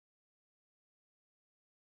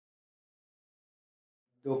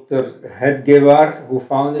Dr. Hedgewar, who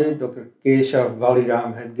founded it, Dr. Keshav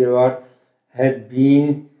Baliram Hedgewar, had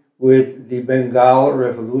been with the Bengal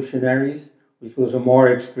revolutionaries, which was a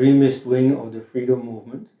more extremist wing of the freedom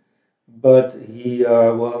movement, but he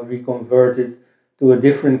reconverted to a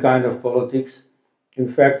different kind of politics.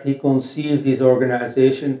 In fact, he conceived his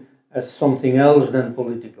organization as something else than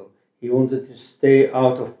political. He wanted to stay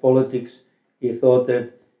out of politics. He thought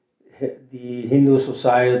that the Hindu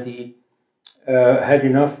society had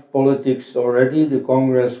enough politics already. The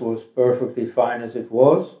Congress was perfectly fine as it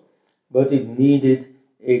was, but it needed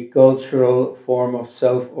a cultural form of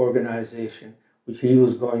self-organization, which he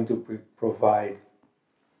was going to provide.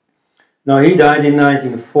 Now, he died in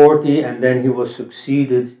 1940, and then he was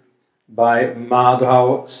succeeded by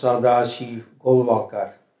Madhav Sadashiv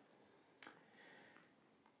Golwalkar.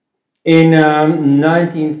 In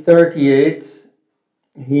 1938,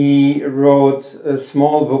 he wrote a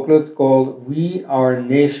small booklet called We Are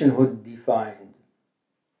Nationhood Defined.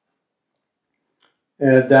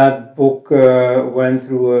 That book went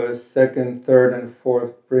through a second, third, and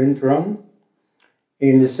fourth print run.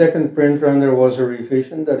 In the second print run, there was a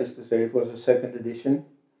revision, that is to say, it was a second edition,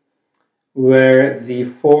 where the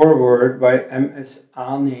foreword by M.S.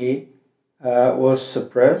 Ane was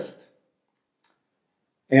suppressed,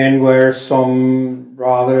 and where some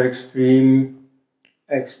rather extreme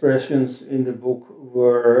expressions in the book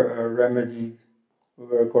were remedied,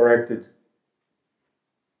 were corrected.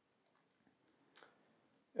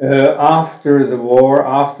 After the war,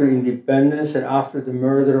 after independence, and after the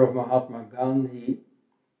murder of Mahatma Gandhi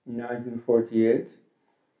in 1948,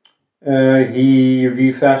 he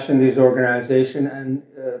refashioned his organization and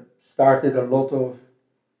started a lot of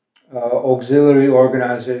auxiliary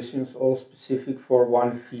organizations, all specific for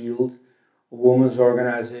one field: a women's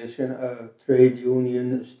organization, a trade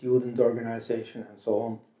union, a student organization, and so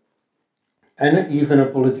on. And even a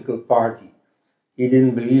political party. He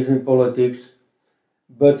didn't believe in politics,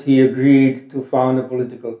 but he agreed to found a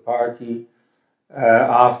political party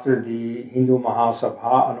after the Hindu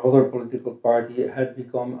Mahasabha, another political party, had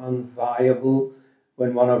become unviable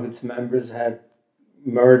when one of its members had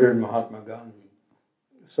murdered Mahatma Gandhi.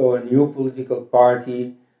 So a new political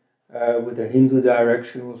party with a Hindu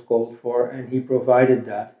direction was called for, and he provided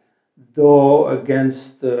that, though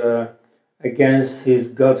against his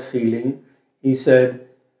gut feeling. He said,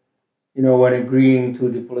 you know, when agreeing to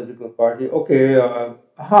the political party, okay, a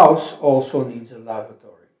house also needs a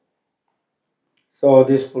lavatory. So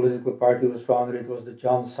this political party was founded. It was the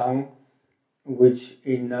Jan Sangh, which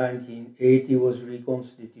in 1980 was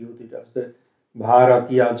reconstituted as the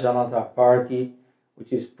Bharatiya Janata Party,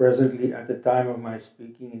 which is presently, at the time of my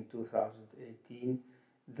speaking in 2018,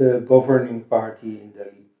 the governing party in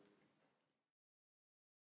Delhi.